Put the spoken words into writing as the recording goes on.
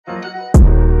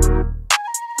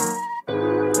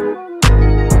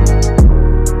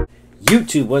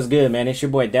YouTube, what's good, man? It's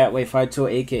your boy Datway52,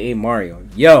 aka Mario.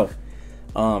 Yo,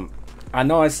 I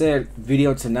know I said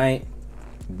video tonight,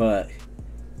 but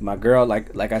my girl,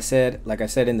 like I said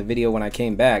in the video when I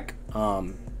came back,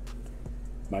 my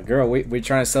girl, we're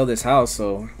trying to sell this house,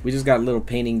 so we just got a little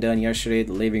painting done yesterday at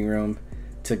the living room.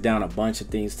 Took down a bunch of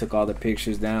things, took all the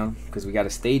pictures down because we got to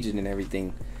stage it and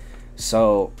everything.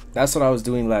 So that's what I was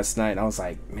doing last night. I was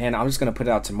like, man, I'm just gonna put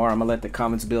it out tomorrow. I'm gonna let the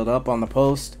comments build up on the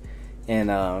post,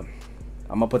 and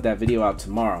I'm gonna put that video out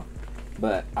tomorrow.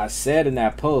 But I said in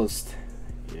that post,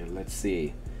 yeah, let's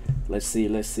see,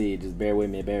 just bear with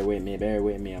me.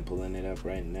 I'm pulling it up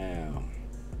right now.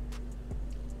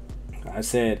 I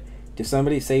said, did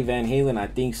somebody say Van Halen? I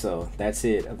think so. That's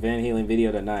it, a Van Halen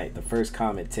video tonight. The first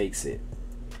comment takes it.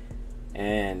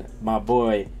 And my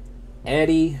boy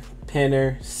Eddie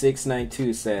Penner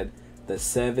 692 said the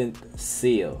 7th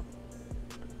Seal.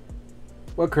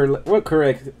 What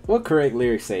correct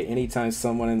lyrics say? Anytime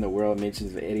someone in the world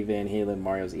mentions Eddie Van Halen,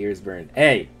 Mario's ears burn.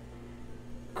 Hey,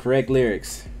 correct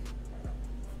lyrics.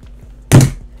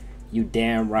 You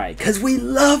damn right. Cause we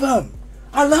love him.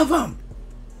 I love him.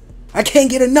 I can't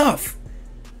get enough.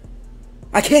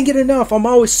 I'm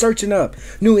always searching up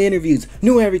new interviews,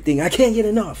 new everything. I can't get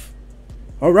enough.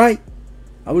 All right.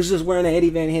 I was just wearing an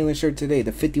Eddie Van Halen shirt today,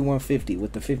 the 5150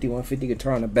 with the 5150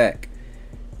 guitar on the back.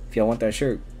 If y'all want that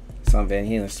shirt, it's on Van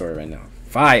Halen store right now.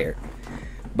 Fire.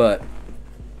 But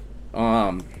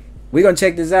we're gonna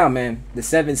check this out, man. The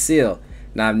 7th Seal.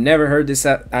 Now I've never heard this.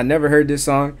 I never heard this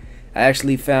song. I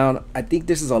actually found. I think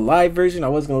this is a live version. I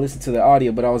was gonna listen to the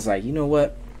audio, but I was like, you know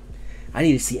what? I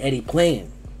need to see Eddie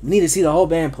playing. We need to see the whole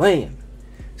band playing.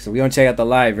 So we're gonna check out the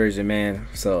live version, man.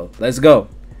 So let's go.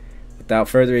 Without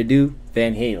further ado,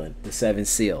 Van Halen, the 7th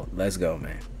Seal. Let's go,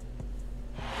 man.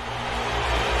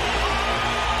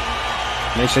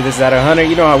 Make sure this is at 100.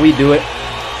 You know how we do it.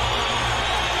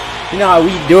 You know how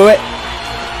we do it.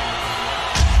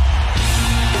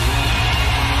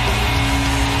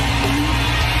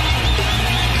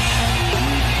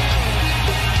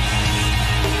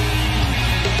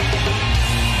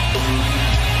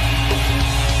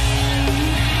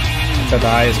 It's at the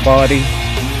highest quality.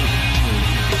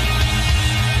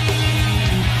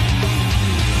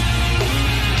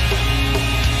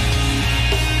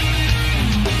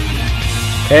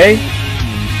 Okay.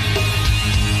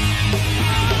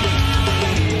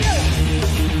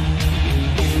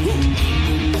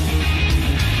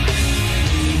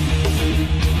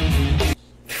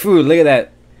 Phew, look at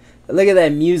that. Look at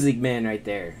that Music Man right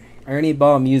there. Ernie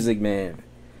Ball Music Man.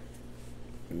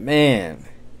 Man.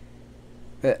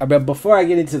 But before I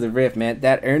get into the riff, man,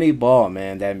 that Ernie Ball,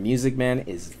 man, that Music Man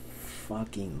is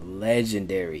fucking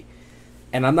legendary.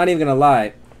 And I'm not even gonna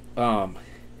lie,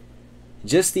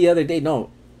 just the other day, no,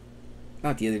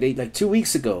 not the other day, like 2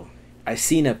 weeks ago, I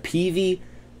seen a PV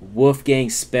Wolfgang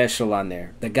special on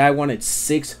there. The guy wanted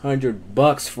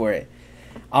 $600 for it.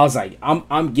 I was like,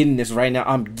 I'm getting this right now.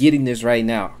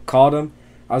 Called him.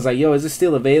 I was like, yo, is this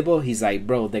still available? He's like,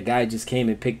 bro, the guy just came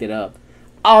and picked it up.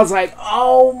 I was like,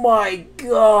 oh my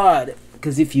god.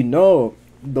 Because if you know,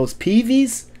 those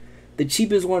PVs, the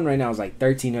cheapest one right now is like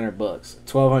 $1,300,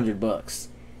 $1,200.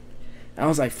 I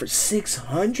was like, for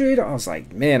 $600? I was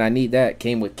like, man, I need that.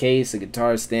 Came with case, a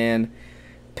guitar stand,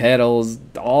 pedals,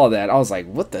 all that. I was like,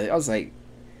 what the? I was like,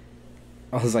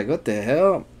 what the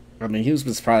hell? I mean, he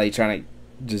was probably trying to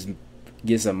just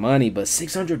get some money, but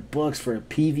 $600 for a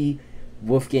PV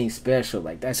Wolfgang special,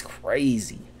 like, that's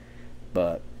crazy.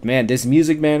 But man, this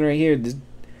Music Man right here,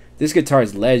 this guitar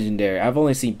is legendary. I've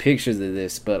only seen pictures of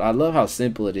this, but I love how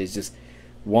simple it is. Just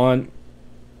one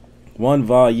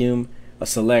volume, a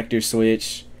selector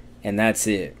switch, and that's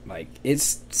it. Like,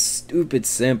 it's stupid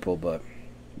simple, but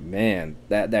man,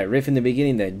 that riff in the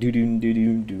beginning, that doo doo doo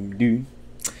doo doo doo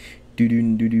doo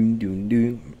doo doo doo doo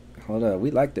doo. Hold up,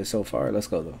 we like this so far. Let's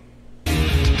go though.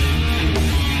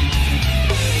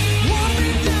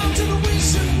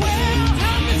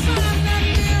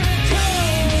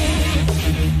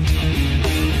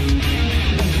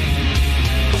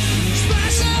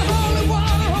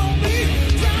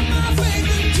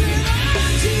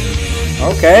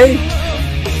 Okay.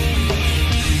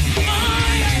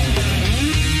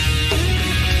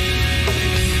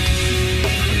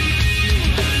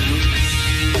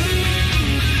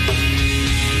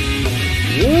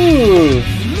 Ooh.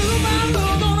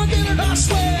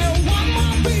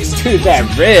 Dude, that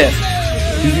riff.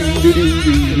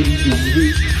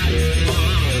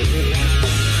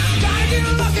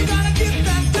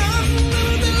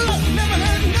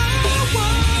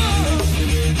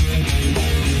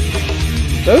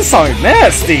 This song is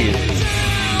nasty.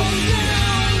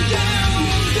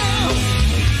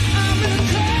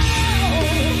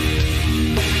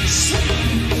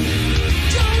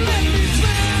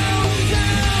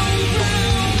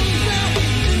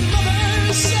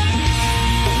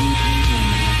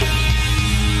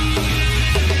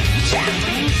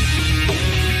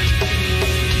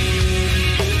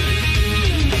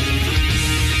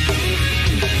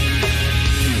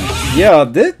 Yo,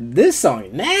 this song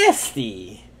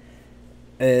nasty.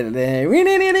 And then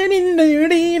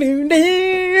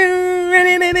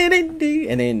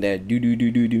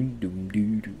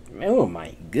oh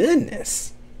my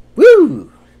goodness.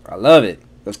 Woo! I love it.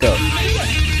 Let's go.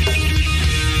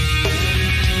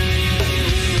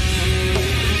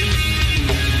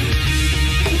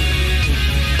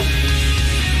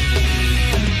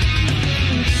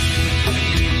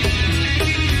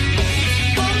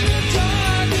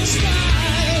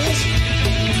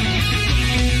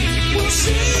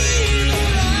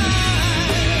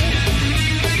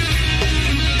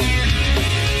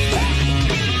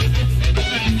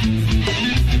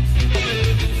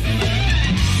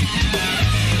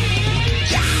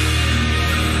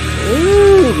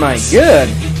 Ooh, my good.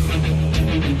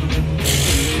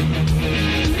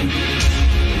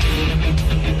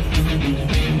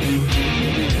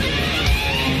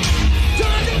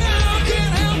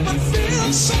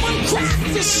 Someone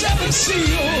cracked the seventh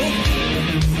seal.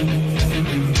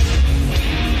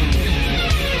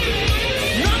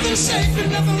 Nothing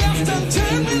sacred, nothing left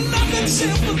unturned, and nothing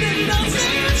simple, and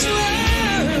nothing's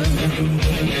learned.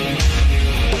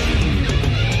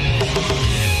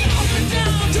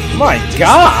 My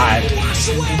God!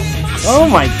 Oh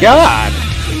my God!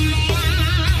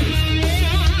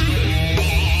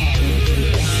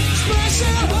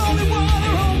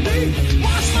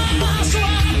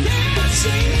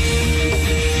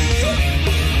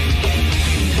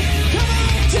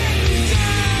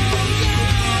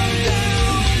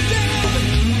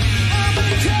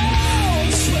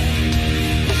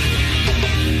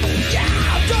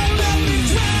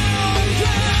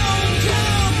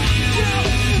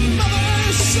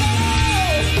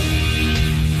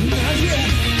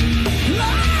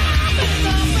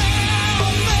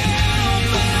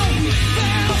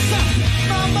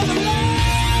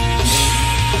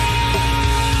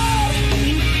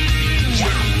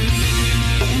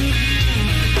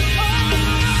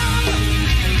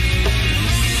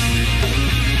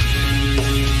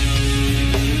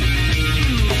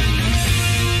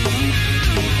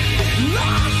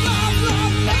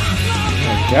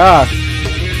 God.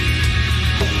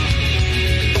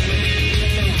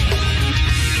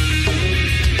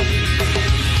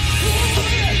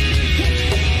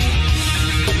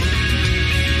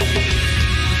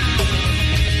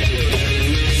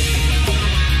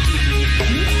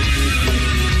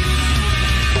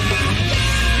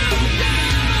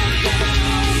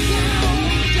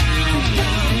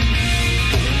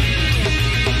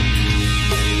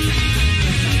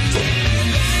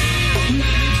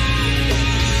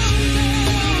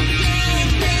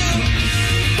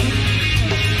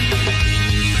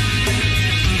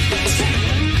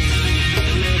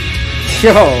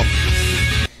 Yo.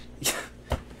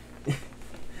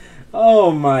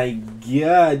 Oh my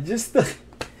God. Just the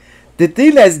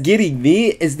thing that's getting me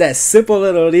is that simple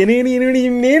little that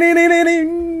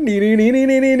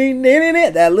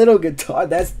little guitar.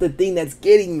 That's the thing that's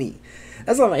getting me.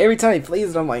 That's why every time he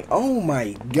plays it, I'm like, oh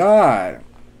my God.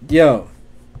 Yo,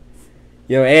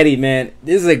 Eddie, man,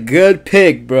 this is a good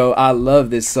pick, bro. I love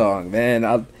this song, man.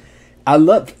 I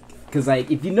love, cause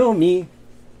like, if you know me,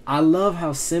 I love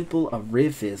how simple a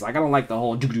riff is. Like, I don't like the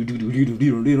whole like,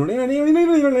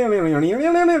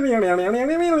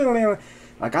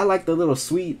 I like the little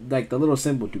sweet, like the little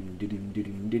simple.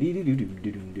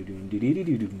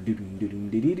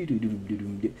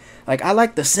 Like, I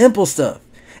like the simple stuff.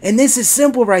 And this is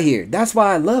simple right here. That's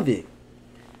why I love it.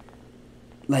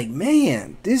 Like,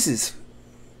 man, this is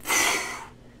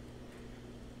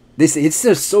it's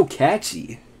just so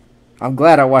catchy. I'm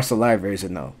glad I watched the live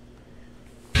version though.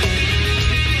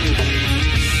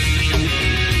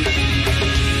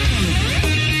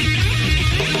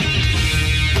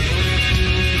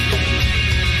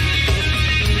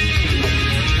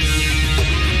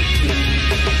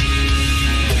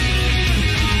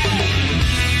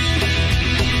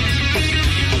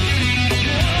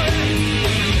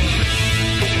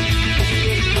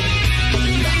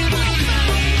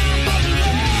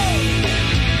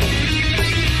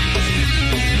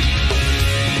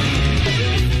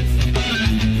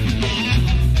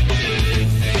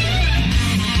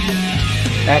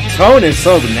 That tone is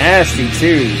so nasty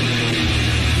too.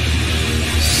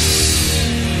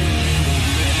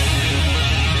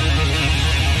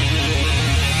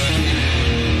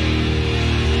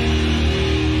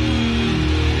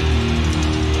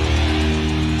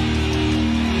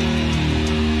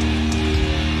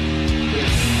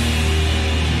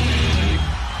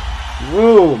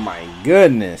 Oh my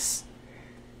goodness.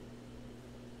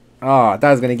 Oh, I thought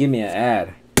it was gonna give me an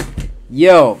ad.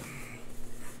 Yo.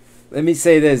 Let me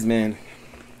say this, man.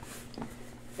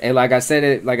 Hey, like I said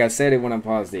it when I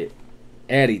paused it.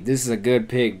 Eddie, this is a good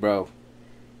pick, bro.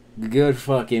 Good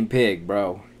fucking pick,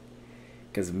 bro.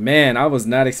 Cause man, I was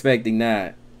not expecting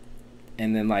that.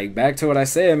 And then like back to what I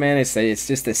said, man, it's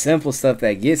just the simple stuff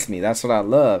that gets me. That's what I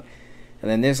love. And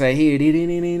then this right here,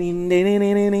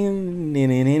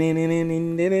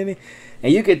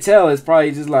 and you could tell it's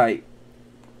probably just like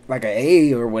an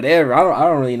A or whatever. I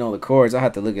don't really know the chords. I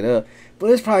have to look it up.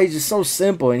 But it's probably just so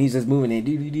simple, and he's just moving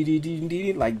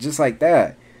it like just like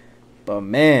that. But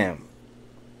man,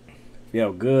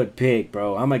 yo, good pick,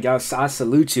 bro. I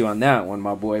salute you on that one,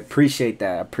 my boy. Appreciate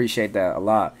that. I appreciate that a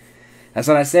lot. That's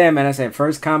what I said, man. I said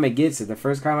first comment gets it. The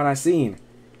first comment I seen.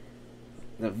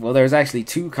 Well, there's actually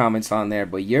 2 comments on there,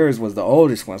 but yours was the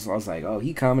oldest one. So I was like, oh,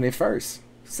 he commented first.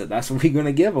 So that's what we're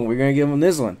gonna give him. We're gonna give him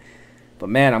this one. But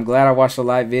man, I'm glad I watched the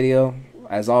live video.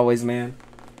 As always, man.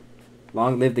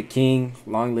 Long live the king.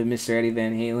 Long live Mr. Eddie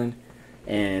Van Halen.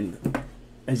 And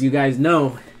as you guys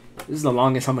know, this is the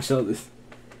longest I'm gonna show this.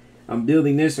 I'm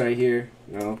building this right here.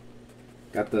 You know,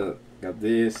 got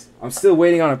this. I'm still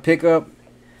waiting on a pickup.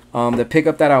 The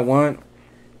pickup that I want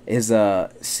is a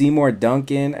Seymour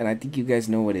Duncan, and I think you guys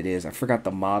know what it is. I forgot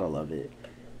the model of it,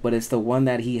 but it's the one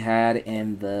that he had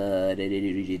in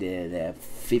the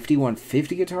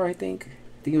 5150 guitar. I think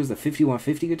it was the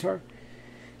 5150 guitar.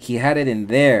 He had it in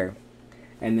there.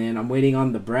 And then I'm waiting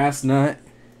on the brass nut.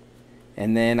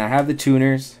 And then I have the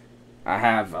tuners. I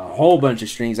have a whole bunch of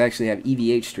strings. I actually have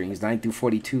EVH strings, 9 through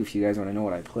 42. If you guys want to know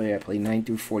what I play 9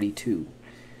 through 42.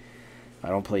 I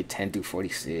don't play 10 through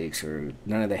 46 or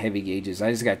none of the heavy gauges. I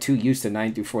just got too used to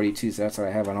 9 through 42, so that's what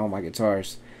I have on all my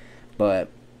guitars. But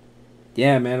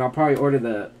yeah, man, I'll probably order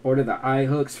the eye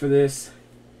hooks for this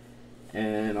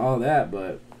and all that.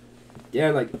 But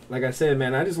yeah, like I said,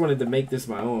 man, I just wanted to make this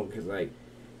my own because like.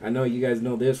 I know you guys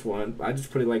know this one. I just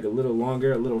put it like a little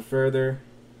longer, a little further.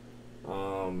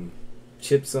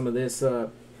 Chip some of this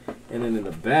up. And then in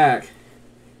the back,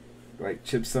 like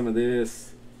chip some of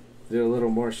this. Did a little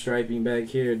more striping back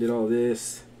here. Did all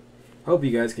this. Hope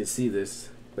you guys can see this.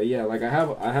 But yeah, like I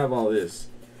have all this.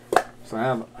 So I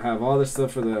have all this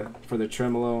stuff for the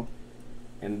tremolo.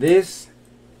 And this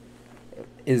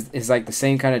is like the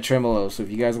same kind of tremolo. So if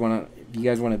you guys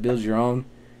wanna build your own,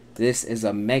 this is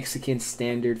a Mexican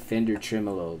standard Fender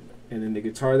tremolo. And then the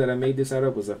guitar that I made this out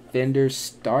of was a Fender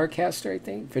Starcaster, I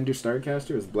think. Fender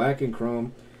Starcaster. It's black and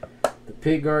chrome. The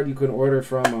pick guard you can order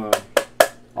from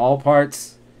All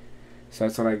Parts. So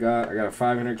that's what I got. I got a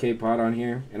 500K pot on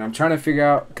here. And I'm trying to figure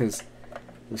out, because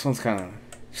this one's kind of,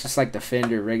 it's just like the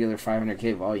Fender regular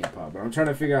 500K volume pot. But I'm trying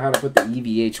to figure out how to put the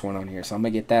EVH one on here. So I'm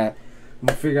going to get that. I'm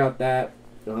going to figure out that.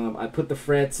 I put the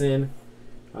frets in.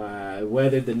 I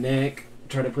weathered the neck.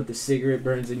 Try to put the cigarette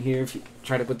burns in here. If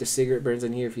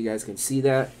you guys can see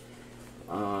that.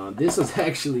 This was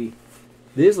actually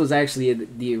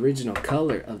the original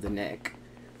color of the neck.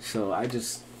 So I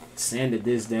just sanded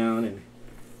this down and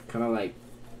kind of like,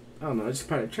 I don't know. I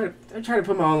try to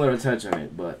put my own little touch on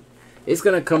it, but it's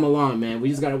gonna come along, man. We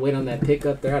just gotta wait on that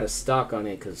pickup. They're out of stock on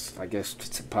it because I guess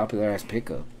it's a popular ass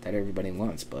pickup that everybody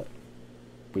wants, but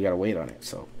we gotta wait on it.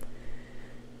 So,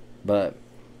 but.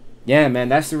 Yeah, man,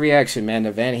 that's the reaction, man.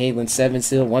 The Van Halen 7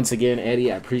 Seal. Once again,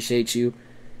 Eddie, I appreciate you.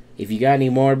 If you got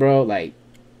any more, bro, like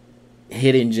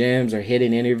hidden gems or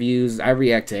hidden interviews, I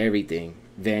react to everything.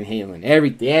 Van Halen,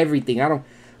 everything. I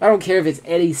don't care if it's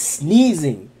Eddie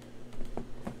sneezing.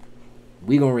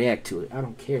 We gonna react to it. I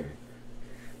don't care.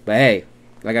 But hey,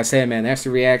 like I said, man, that's the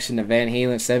reaction to Van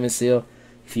Halen 7 Seal.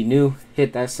 If you're new,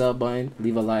 hit that sub button,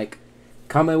 leave a like,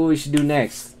 comment what we should do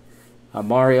next.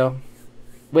 Mario.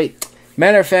 Wait.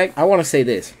 Matter of fact, I want to say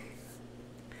this.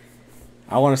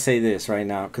 Right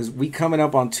now, because we coming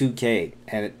up on 2K,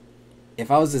 and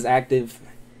if I was as active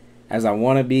as I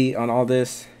want to be on all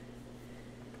this,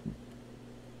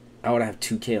 I would have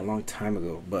 2K a long time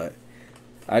ago. But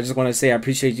I just want to say I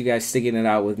appreciate you guys sticking it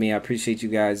out with me. I appreciate you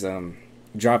guys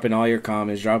dropping all your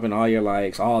comments, dropping all your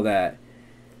likes, all that.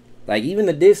 Like even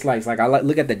the dislikes. Like I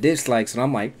look at the dislikes and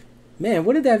I'm like, man,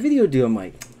 what did that video do? I'm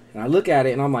like, and I look at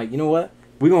it and I'm like, you know what?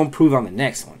 We're going to improve on the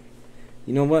next one.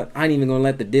 You know what? I ain't even going to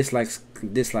let the dislikes. I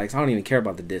don't even care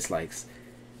about the dislikes.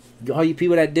 All you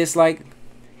people that dislike,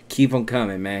 keep them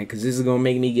coming, man. Because this is going to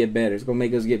make me get better. It's going to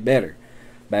make us get better.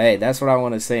 But hey, that's what I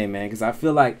want to say, man. Because I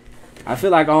feel like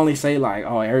I only say like,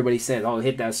 oh, everybody says, oh,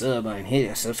 hit that sub button.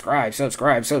 Hit subscribe.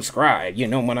 You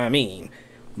know what I mean.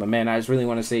 But man, I just really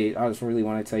want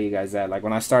to tell you guys that. Like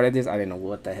when I started this, I didn't know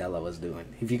what the hell I was doing.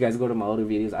 If you guys go to my older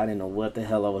videos, I didn't know what the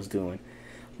hell I was doing.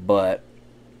 But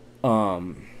yeah,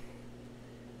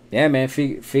 man,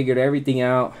 figured everything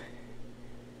out.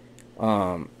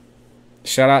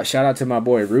 Shout out to my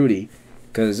boy Rudy.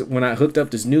 Because when I hooked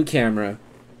up this new camera,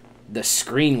 the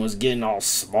screen was getting all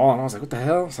small. And I was like, what the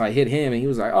hell? So I hit him, and he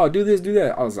was like, oh, do this, do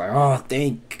that. I was like, oh,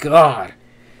 thank God.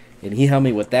 And he helped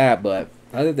me with that. But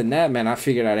other than that, man, I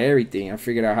figured out everything. I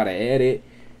figured out how to edit,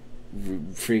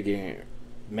 freaking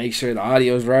make sure the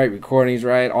audio's right, recording's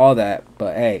right, all that.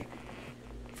 But hey,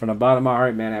 from the bottom of my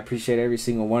heart, man, I appreciate every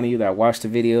single one of you that watched the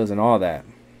videos and all that.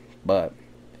 But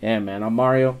yeah, man, I'm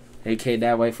Mario, aka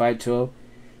That Way 512.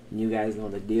 And you guys know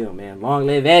the deal, man. Long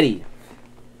live Eddie.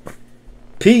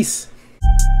 Peace.